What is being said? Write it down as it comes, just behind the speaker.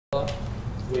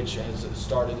which has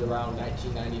started around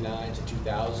 1999 to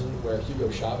 2000, where Hugo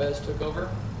Chavez took over.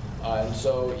 And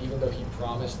so even though he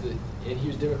promised that, and he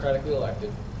was democratically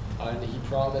elected, and he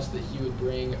promised that he would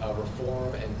bring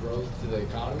reform and growth to the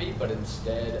economy, but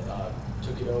instead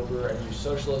took it over and used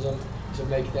socialism to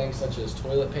make things such as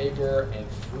toilet paper and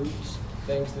fruits,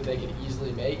 things that they could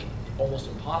easily make, almost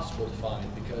impossible to find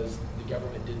because the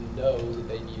government didn't know that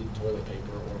they needed toilet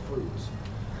paper or fruits.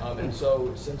 And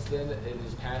so since then, in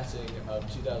his passing of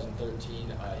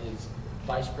 2013, his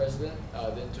vice president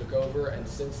then took over, and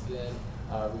since then,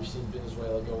 we've seen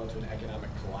Venezuela go into an economic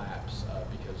collapse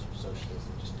because socialism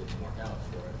just didn't work out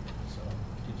for it. So,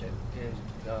 and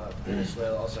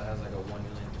Venezuela also has like a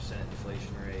 1,000,000%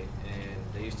 inflation rate, and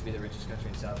they used to be the richest country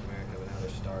in South America, but now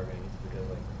they're starving because,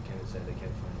 like Kenneth said, they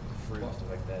can't find fruit and stuff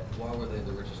like that. Why were they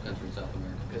the richest country in South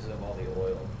America? Because of all the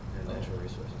oil and natural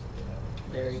resources that they have.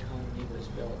 Their economy was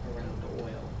built around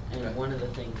oil, and one of the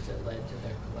things that led to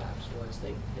their collapse was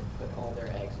they had put all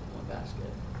their eggs in one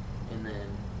basket, and then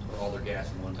Or all their gas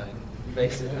in one tank?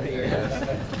 basically,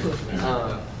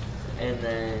 and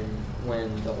then when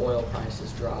the oil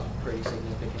prices dropped pretty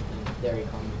significantly, their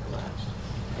economy collapsed,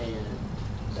 and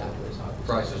that was obviously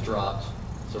Prices dropped,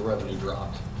 so revenue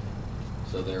dropped,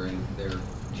 so their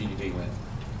GDP went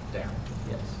down.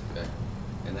 Yes. Okay.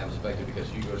 And that was affected because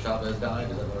Hugo Chavez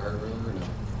died? Is that what I heard earlier or no?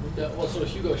 well, so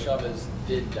Hugo Chavez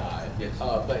did die, Yes.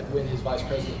 but when his vice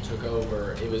president took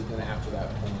over, it was then after that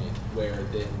point where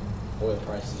then oil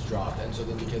prices dropped, and so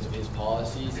then because of his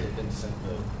policies, it then sent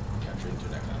the country into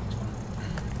an economic decline.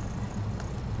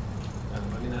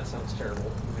 I mean, that sounds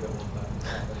terrible. We don't want that to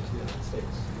happen to the United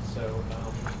States. So,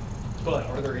 but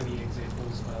are there any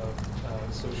examples of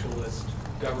socialist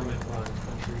government-run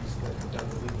countries that have done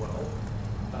really well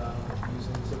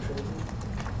using socialism?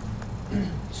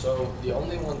 So the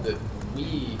only one that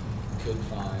we could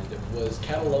find was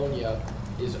Catalonia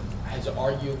has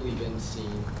arguably been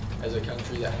seen as a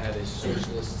country that had a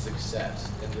socialist success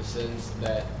in the sense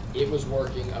that it was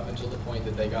working up until the point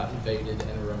that they got invaded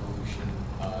and a revolution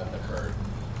occurred.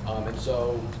 And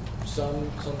so some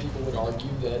people would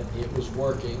argue that it was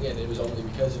working and it was only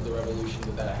because of the revolution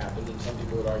that happened, and some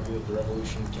people would argue that the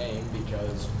revolution came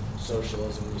because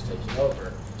socialism was taking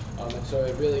over. And so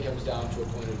it really comes down to a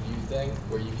point of view thing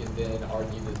where you can then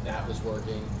argue that that was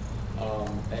working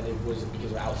and it was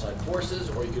because of outside forces,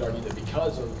 or you could argue that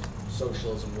because of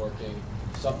socialism working,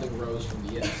 something rose from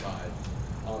the inside.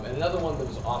 And another one that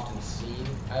was often seen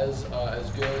as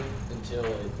good until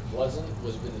it wasn't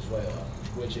was Venezuela,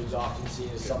 which it was often seen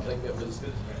as something that was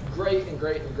great and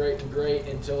great and great and great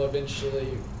until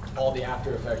eventually all the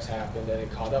after effects happened and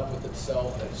it caught up with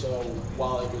itself. And so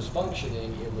while it was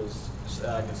functioning, it was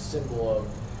like a symbol of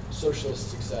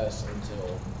socialist success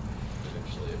until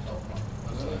eventually it fell apart.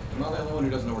 Am I the only one who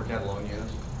doesn't know where Catalonia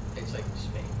is? It's like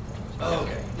Spain. Oh,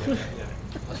 okay.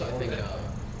 So I think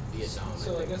Vietnam.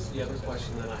 So I guess the other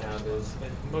question that I have is,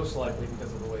 and most likely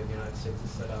because of the way the United States is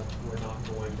set up, we're not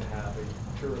going to have a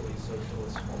purely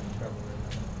socialist form of government.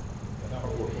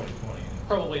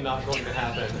 Probably not going to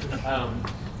happen.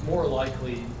 More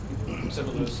likely, some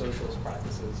of those socialist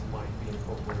practices might be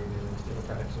incorporated into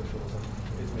democratic socialism.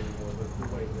 Is maybe more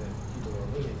the way that people are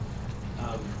leaning.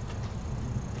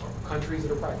 Countries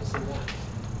that are practicing that,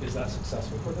 is that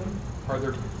successful for them? Are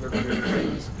there going to be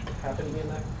things happening in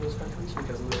those countries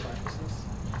because of their practices?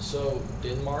 So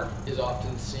Denmark is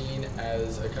often seen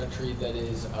as a country that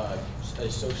is a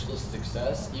socialist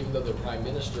success, even though the prime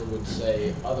minister would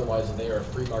say otherwise that they are a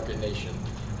free market nation.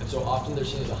 And so often they're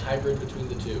seen as a hybrid between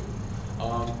the two.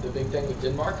 The big thing with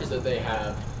Denmark is that they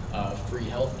have free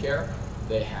healthcare,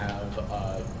 they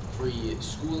have free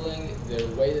schooling. The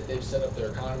way that they've set up their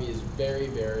economy is very,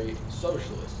 very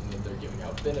socialist, in that they're giving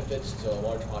out benefits to a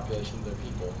large population of their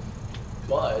people.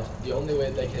 But the only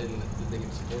way that they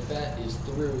can support that is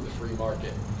through the free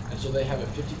market. And so they have a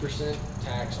 50%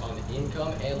 tax on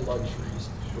income and luxuries,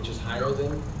 which is higher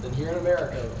than here in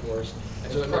America, of course.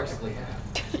 And so it practically half.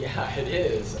 Yeah, it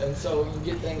is. And so you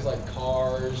get things like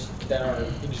cars that are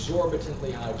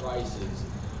exorbitantly high prices.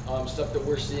 Stuff that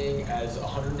we're seeing as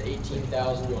 $118,000 to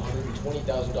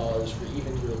 $120,000 for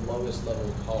even your lowest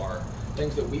level car.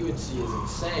 Things that we would see as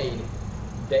insane,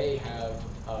 they have,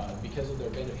 because of their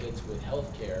benefits with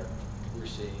healthcare, we're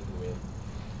seeing with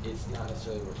it's not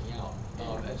necessarily working out.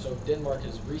 And so Denmark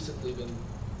has recently been,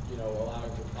 allowing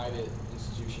for private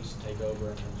institutions to take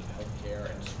over in terms of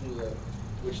healthcare and schooling,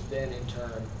 which then in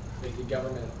turn make the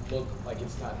government look like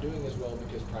it's not doing as well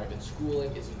because private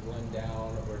schooling isn't run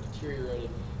down or deteriorated.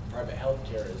 Private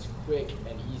healthcare is quick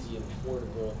and easy and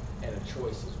affordable and a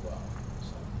choice as well.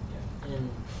 So, yeah. And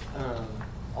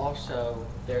Also,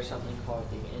 there's something called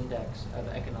the Index of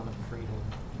Economic Freedom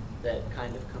that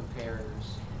kind of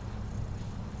compares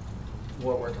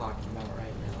what we're talking about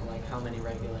right now, like how many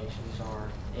regulations are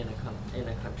in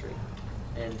a country,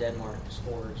 and Denmark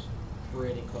scores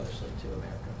pretty closely to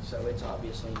America. So it's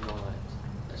obviously not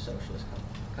a socialist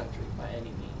country by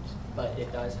any means, but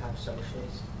it does have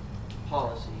socialist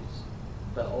policies.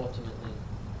 But ultimately,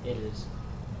 it is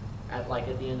at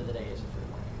the end of the day, is a free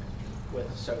market country with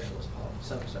some socialist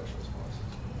policies.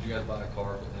 Did you guys buy a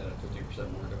car that had a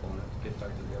 50% markup on it to get back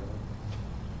to the government?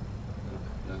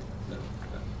 No.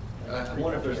 I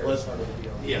wonder if there's less.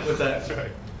 Yeah, what's that? That's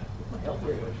right.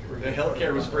 The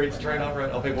healthcare was free. It's a trade-off,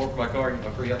 right? I'll pay more for my car. Get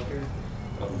my free healthcare.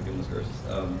 Oh my goodness gracious.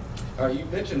 All right, you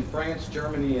mentioned France,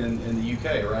 Germany, and the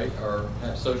UK, right? Or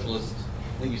have socialist.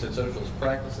 I think you said socialist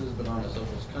practices, but aren't a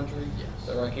socialist country. Yes. Is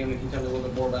that right, Cam? Can you tell me a little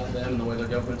bit more about them and the way their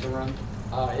governments are run?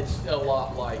 It's a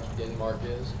lot like Denmark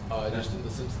is, just in the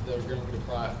sense that they're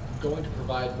going to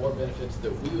provide more benefits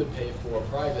that we would pay for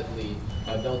privately.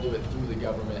 They'll do it through the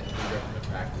government and through government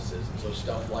practices. And so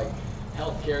stuff like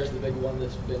healthcare is the big one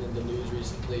that's been in the news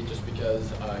recently, just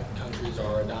because countries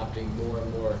are adopting more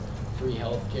and more free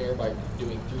healthcare by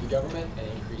doing through the government and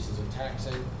increases in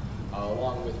taxing.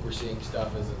 Along with, we're seeing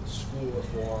stuff as in school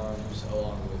reforms,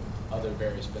 along with other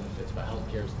various benefits, but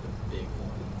healthcare is the big one.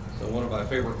 So one of my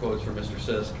favorite quotes from Mr.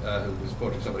 Sisk, who was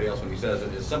quoting somebody else when he says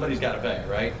it, is somebody's got to pay,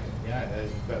 right? Yeah,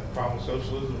 that's the problem with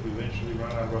socialism. We eventually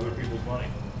run out of other people's money.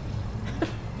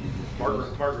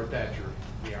 Margaret Thatcher,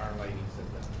 the Iron Lady, said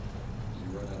that.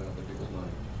 You run out of other people's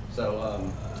money. So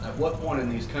at what point in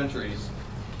these countries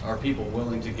are people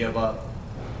willing to give up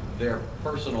their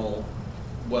personal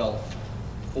wealth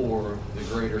for the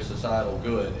greater societal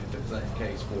good, if it's that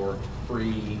case, for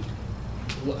free,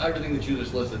 everything that you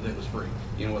just listed that was free?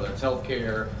 You know, whether it's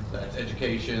healthcare, that's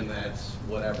education, that's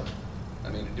whatever. I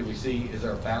mean, do we see, is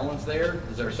there a balance there?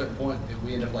 Is there a certain point if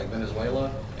we end up like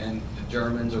Venezuela and the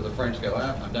Germans or the French go,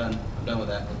 I'm done with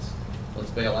that, let's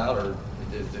bail out, or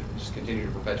does it just continue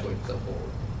to perpetuate itself forward?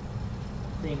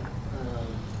 I think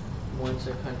once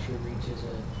a country reaches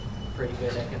a pretty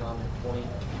good economic point,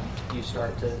 you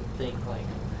start to think like,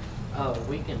 oh,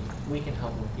 we can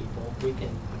help more people.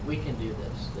 We can do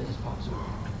this. This is possible.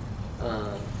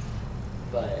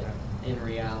 But in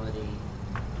reality,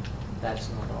 that's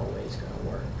not always going to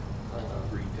work.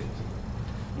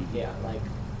 Yeah, like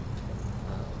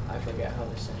I forget how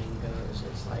the saying goes.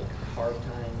 It's like hard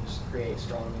times create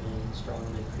strong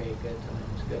men create good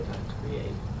times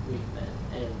create weak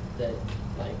men, and that,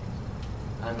 like,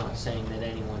 I'm not saying that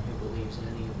anyone who believes in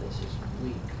any of this is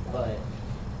weak, but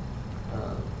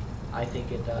I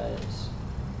think it does.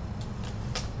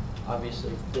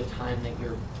 Obviously, the time that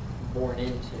you're born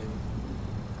into,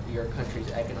 your country's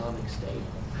economic state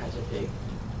has a big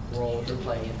role to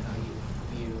play in how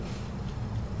you view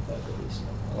both of these.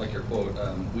 I like your quote,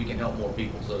 we can help more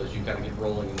people. So as you kind of get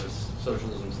rolling in this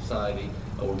socialism society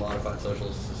or modified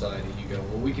socialist society, you go,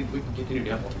 well, we can continue to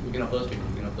help more people. We can help those people.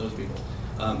 We can help those people.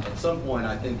 At some point,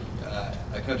 I think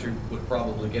a country would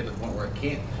probably get to the point where it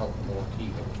can't help more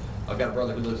people. I've got a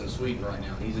brother who lives in Sweden right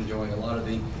now. He's enjoying a lot of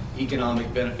the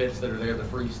economic benefits that are there, the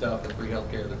free stuff, the free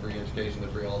healthcare, the free education, the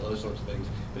free all those sorts of things.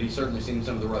 But he's certainly seen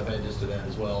some of the rough edges to that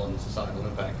as well, and the societal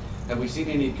impact. Have we seen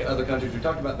any other countries? We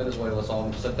talked about Venezuela, so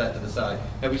I'll set that to the side.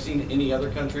 Have we seen any other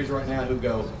countries right now who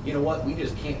go, you know what, we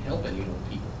just can't help any more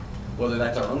people? Whether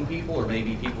that's our own people or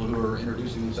maybe people who are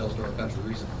introducing themselves to our country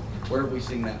recently. Where have we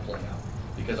seen that play out?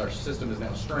 Because our system is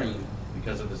now strained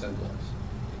because of this influence.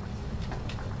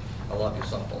 I love your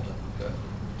softball, Jeff. Good.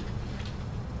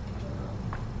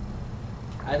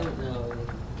 I don't know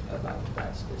about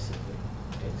that specific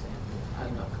example.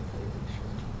 I'm not completely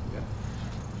sure. Yeah.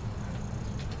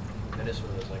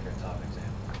 Venezuela is like our top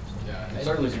example. Yeah, It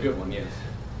certainly is a good one, yes.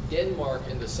 Denmark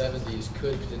in the 70s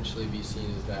could potentially be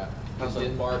seen as that. How so?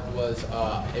 Denmark was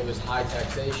it was high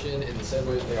taxation in the same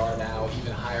way that they are now,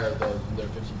 even higher than their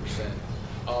 50%.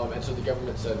 And so the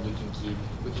government said we can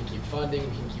keep funding,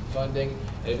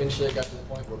 and eventually it got to the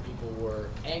point where people were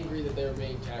angry that they were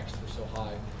being taxed for so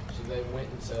high. So they went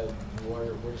and said,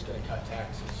 we're just going to cut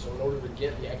taxes. So in order to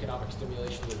get the economic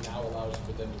stimulation that now allows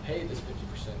for them to pay this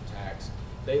 50% tax,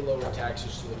 they lowered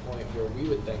taxes to the point where we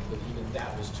would think that even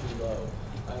that was too low.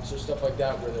 So stuff like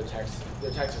that, where their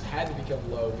taxes had to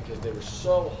become low because they were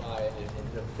so high, and it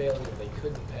ended up failing if they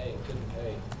couldn't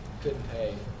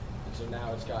pay. And so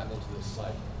now it's gotten into this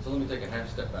cycle. So let me take a half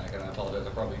step back, and I apologize,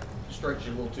 I probably stretched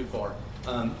you a little too far.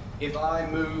 If I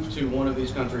move to one of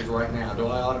these countries right now, do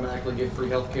I automatically get free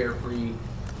healthcare, free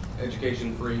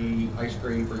education, free ice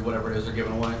cream, free whatever it is they're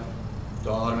giving away? Do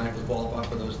I automatically qualify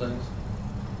for those things?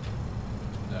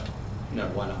 No. No,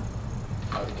 why not?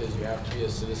 because you have to be a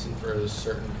citizen for a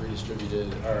certain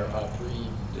pre-distributed or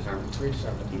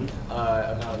predetermined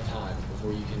amount of time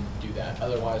before you can do that.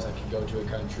 Otherwise, I can go to a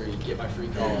country, get my free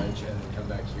college, and then come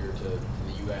back here to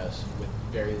the U.S. with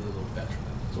very little detriment.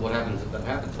 So what happens if that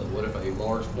happens? Though? What if a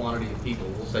large quantity of people,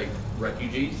 we'll say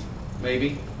refugees,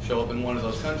 maybe, show up in one of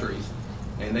those countries,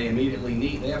 and they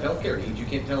immediately they have healthcare needs. You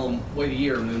can't tell them, wait a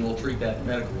year and then we'll treat that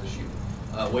medical issue.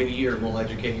 Wait a year and we'll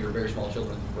educate your very small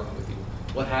children that you brought with you.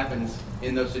 What happens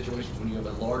in those situations when you have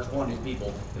a large quantity of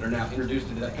people that are now introduced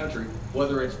into that country,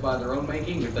 whether it's by their own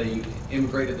making, if they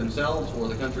immigrated themselves, or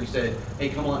the country said, hey,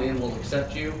 come on in, we'll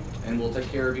accept you, and we'll take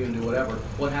care of you and do whatever.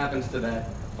 What happens to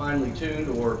that finely tuned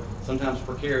or sometimes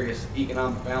precarious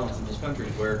economic balance in those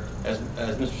countries where, as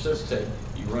Mr. Sisk said,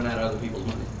 you run out of other people's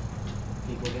money?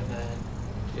 People get mad.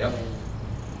 Yep. And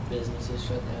businesses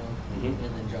shut down, and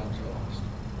then jobs are lost.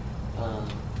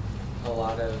 A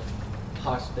lot of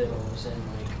hospitals in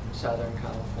like Southern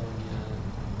California,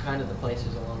 kind of the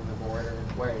places along the border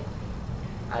where,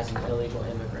 as an illegal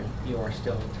immigrant, you are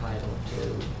still entitled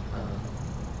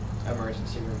to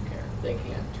emergency room care. They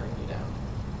can't turn you down.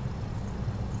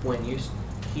 When you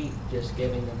keep just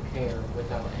giving them care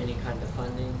without any kind of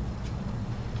funding,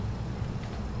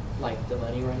 like the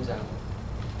money runs out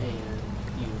and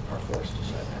you are forced to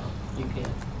shut down. You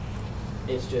can't.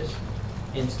 It's just,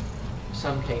 in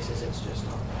some cases, it's just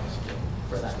not possible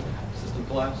for that to happen. System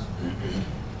collapse?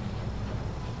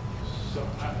 So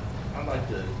I'd like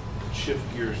to shift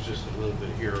gears just a little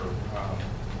bit here.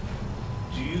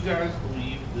 Do you guys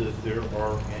believe that there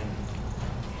are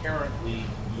inherently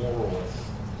moral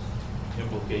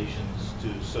implications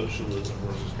to socialism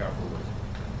versus capitalism?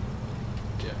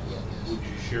 Yes. Would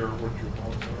you share what your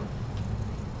thoughts are?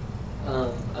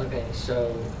 Okay, so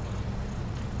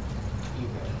you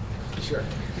go. Sure.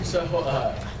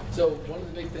 So one of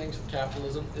the big things with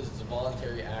capitalism is it's a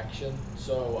voluntary action.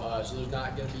 So there's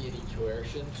not going to be any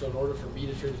coercion. So in order for me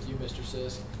to trade with you, Mr.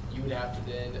 Sisk, you would have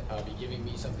to then be giving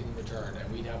me something in return,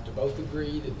 and we'd have to both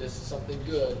agree that this is something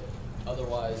good.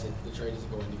 Otherwise, the trade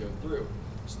isn't going to go through.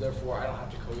 So therefore, I don't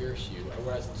have to coerce you.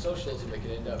 Whereas in socialism, it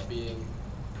can end up being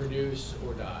produce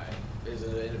or die, is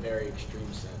in a very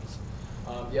extreme sense.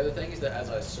 The other thing is that as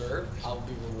I serve, I'll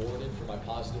be rewarded for my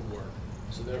positive work.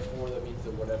 So therefore, that means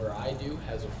that whatever I do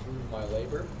has a fruit of my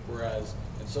labor, whereas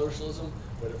in socialism,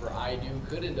 whatever I do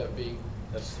could end up being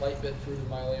a slight bit fruit of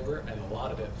my labor and a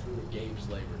lot of it fruit of Gabe's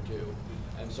labor too.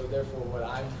 And so therefore, what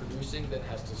I'm producing then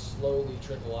has to slowly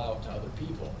trickle out to other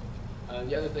people.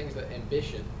 The other thing is that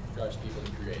ambition drives people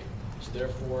to create. So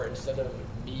therefore, instead of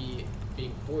me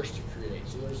being forced to create,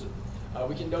 so there's,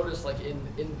 we can notice like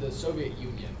in the Soviet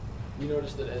Union, we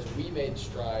noticed that as we made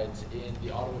strides in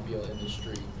the automobile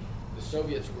industry, the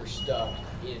Soviets were stuck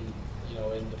in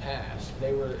the past.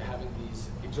 They were having these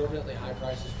exorbitantly high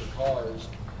prices for cars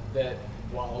that,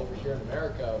 while over here in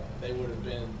America, they would have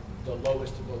been the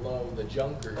lowest of the low, the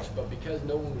junkers. But because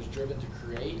no one was driven to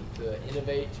create, to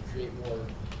innovate, to create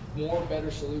more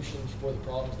better solutions for the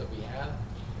problems that we have,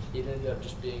 it ended up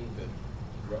just being that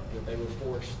they were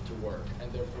forced to work, and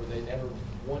therefore they never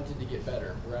wanted to get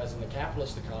better. Whereas in the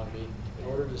capitalist economy, in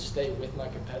order to stay with my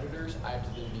competitors, I have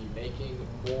to then be making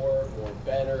more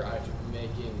better. I have to be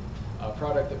making a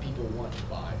product that people want to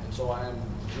buy, and so I am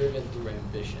driven through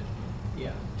ambition.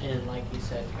 Yeah, and like you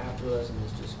said, capitalism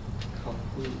is just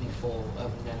completely full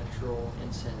of natural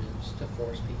incentives to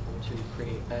force people to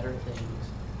create better things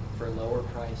for lower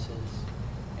prices.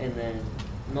 And then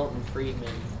Milton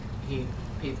Friedman,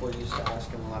 people used to ask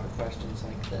him a lot of questions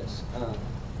like this.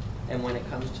 And when it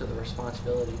comes to the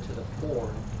responsibility to the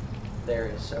poor, there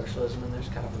is socialism and there's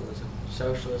capitalism.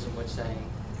 Socialism would say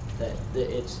that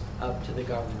it's up to the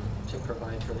government to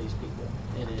provide for these people,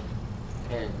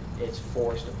 and it's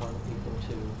forced upon people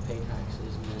to pay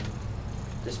taxes and then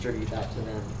distribute that to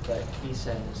them. But he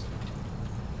says,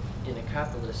 in a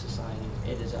capitalist society,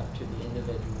 it is up to the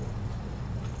individual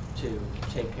to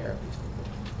take care of these people.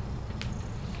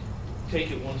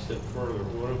 Take it one step further.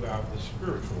 What about the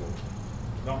spiritual,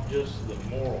 not just the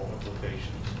moral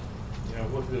implications?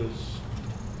 What does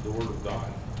the Word of God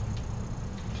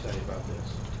say about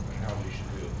this and how we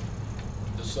should do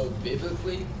it? So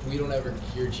biblically, we don't ever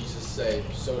hear Jesus say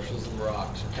socialism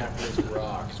rocks or capitalism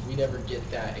rocks. We never get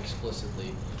that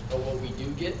explicitly. But what we do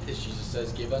get is Jesus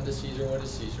says, give unto Caesar what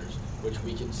is Caesar's, which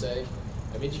we can say.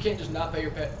 It means you can't just not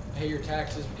pay your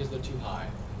taxes because they're too high.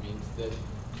 It means that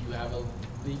you have a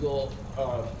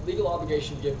legal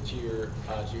obligation to give to your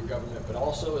government, but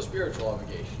also a spiritual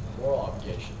obligation, a moral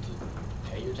obligation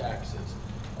to pay your taxes,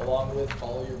 along with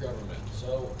follow your government.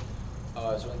 So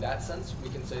So in that sense, we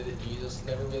can say that Jesus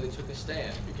never really took a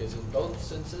stand, because in both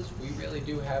senses, we really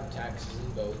do have taxes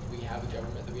in both. We have a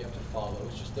government that we have to follow.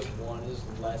 It's just that one is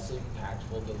less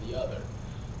impactful than the other.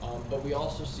 But we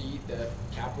also see that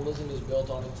capitalism is built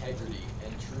on integrity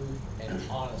and truth and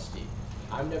honesty.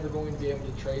 I'm never going to be able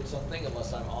to trade something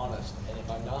unless I'm honest. And if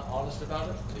I'm not honest about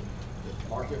it, the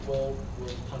market will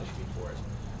punish me for it.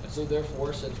 And so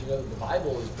therefore, since we know that the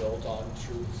Bible is built on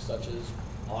truths such as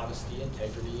honesty,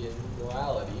 integrity, and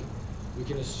morality, we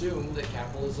can assume that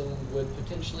capitalism would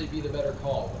potentially be the better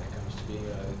call when it comes to being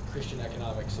a Christian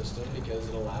economic system, because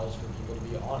it allows for people to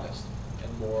be honest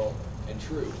and moral and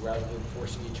true, rather than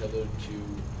forcing each other to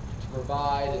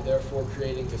provide, and therefore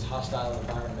creating this hostile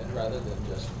environment rather than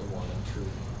just the one of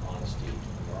truth, honesty,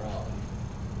 and morality.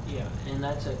 Yeah, and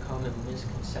that's a common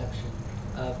misconception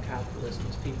of capitalism,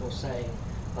 is people say,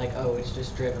 like, oh, it's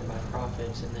just driven by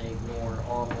profits, and they ignore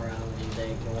all morality,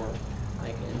 they ignore,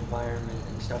 like, environment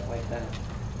and stuff like that.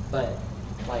 But,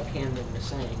 like Camden was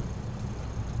saying,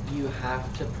 you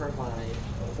have to provide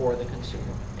for the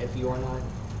consumer. If you are not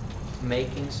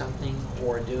making something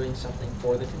or doing something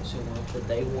for the consumer that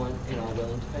they want and are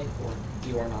willing to pay for,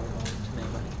 you are not going to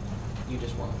make money. You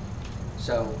just won't.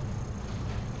 So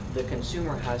the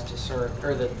consumer has to serve,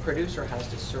 or the producer has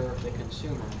to serve the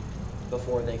consumer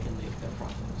before they can make their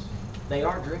profits. They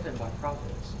are driven by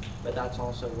profits, but that's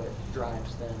also what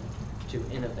drives them to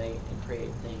innovate and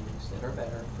create things that are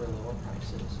better for lower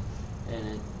prices.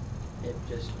 And it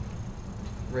just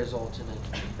results in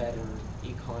a better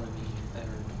economy, better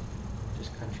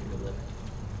just country to live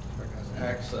in.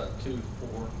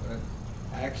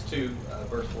 Acts 2,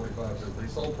 verse 45 says, they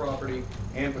sold property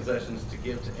and possessions to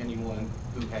give to anyone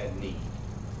who had need.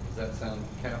 Does that sound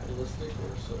capitalistic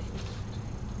or socialist?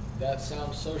 That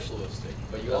sounds socialistic,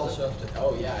 but you also have to,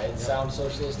 oh yeah, it sounds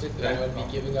socialistic that I would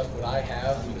be giving up what I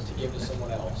have to give to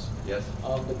someone else. Yes.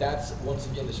 But that's, once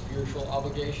again, a spiritual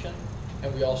obligation,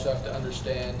 and we also have to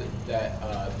understand that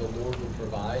the Lord will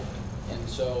provide. And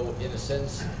so, in a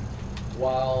sense,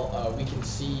 while we can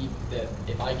see that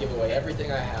if I give away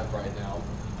everything I have right now,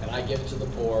 and I give it to the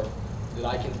poor, that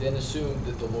I can then assume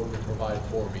that the Lord will provide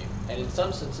for me. And in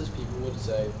some senses, people would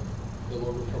say the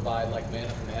Lord will provide like manna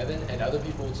from heaven, and other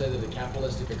people would say that the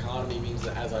capitalistic economy means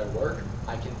that as I work,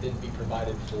 I can then be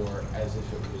provided for as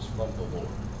if it was from the Lord.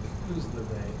 Who's the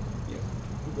they? Yes.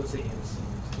 Let's say innocent.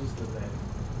 Who's the they?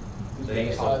 Who's They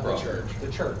the sold The property. church.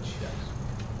 The church. Yes.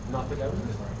 Not the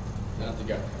government. Not the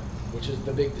government, which is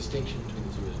the big distinction between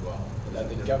the two as well. That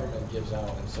the government gives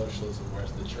out in socialism,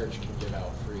 whereas the church can give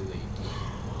out freely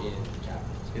in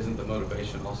capitalism. Isn't the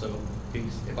motivation also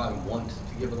piece? If I want to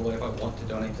give it away, if I want to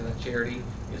donate to that charity,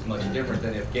 is much different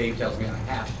than if Gabe tells me I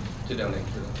have to donate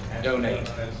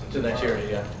to that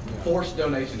charity. Yeah. Forced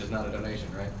donation is not a donation,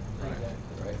 right?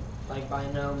 Exactly. Right. Like, by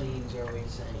no means are we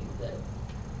saying that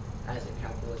as a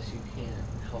capitalist you can't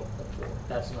help the poor.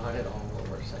 That's not at all what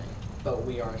we're saying. But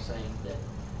we are saying that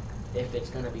if it's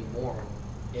going to be moral,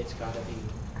 it's got to be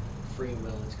free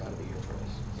will, it's got to be your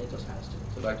choice. It just has to.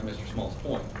 So back to Mr. Small's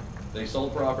point. They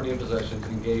sold property and possessions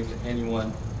and gave to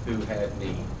anyone who had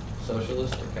need.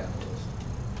 Socialist or capitalist?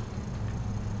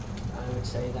 I would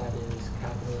say that is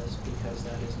capitalist, because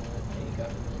that is not a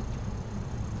government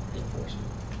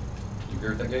enforcement. You agree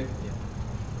with that, Gabe?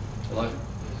 Yeah. Elijah?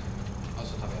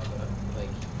 Also talk about that,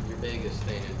 like, your biggest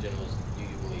thing in general is, do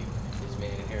you believe, is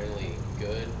man inherently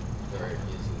good, or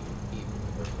is he evil,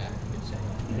 or bad, you could say?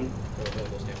 From a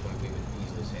biblical standpoint, we would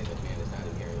easily say that man is not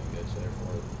inherently good, so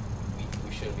therefore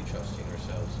we shouldn't be trusting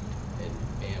ourselves,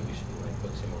 and we should be like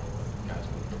focusing more on what God's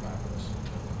going to provide for us.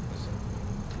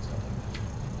 And stuff like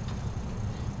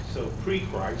that. So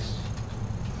pre-Christ,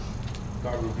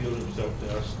 God revealed himself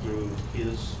to us through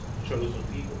his chosen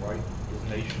people, right? His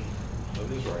nation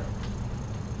of Israel.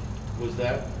 Was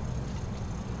that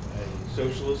a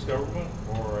socialist government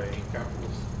or a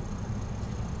capitalist?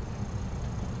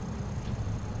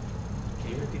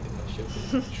 Can you repeat the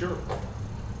question? Sure.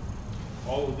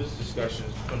 All of this discussion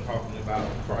has been talking about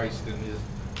Christ and his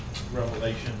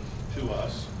revelation to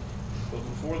us. But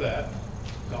before that,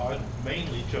 God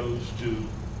mainly chose to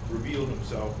reveal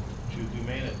himself to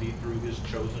humanity through his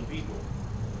chosen people,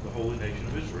 the holy nation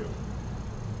of Israel.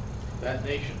 That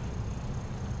nation,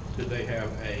 did they have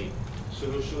a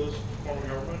socialist form of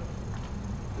government?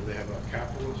 Did they have a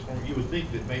capitalist form? You would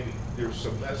think that maybe there's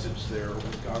some message there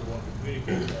that God wanted to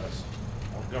communicate to us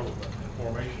on government and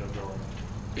formation of government,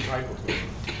 type of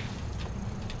government.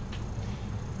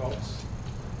 Thoughts?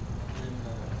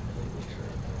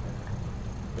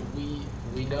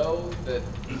 We know that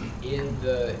in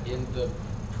the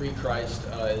pre-Christ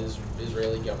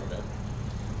Israeli government,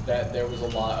 that there was a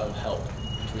lot of help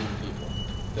between the people.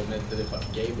 that meant that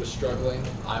if Gabe was struggling,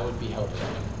 I would be helping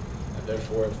him. And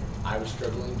therefore, if I was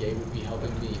struggling, Gabe would be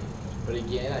helping me. But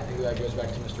again, I think that goes back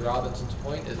to Mr. Robinson's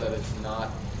point, is that it's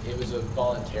not, it was a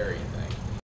voluntary thing.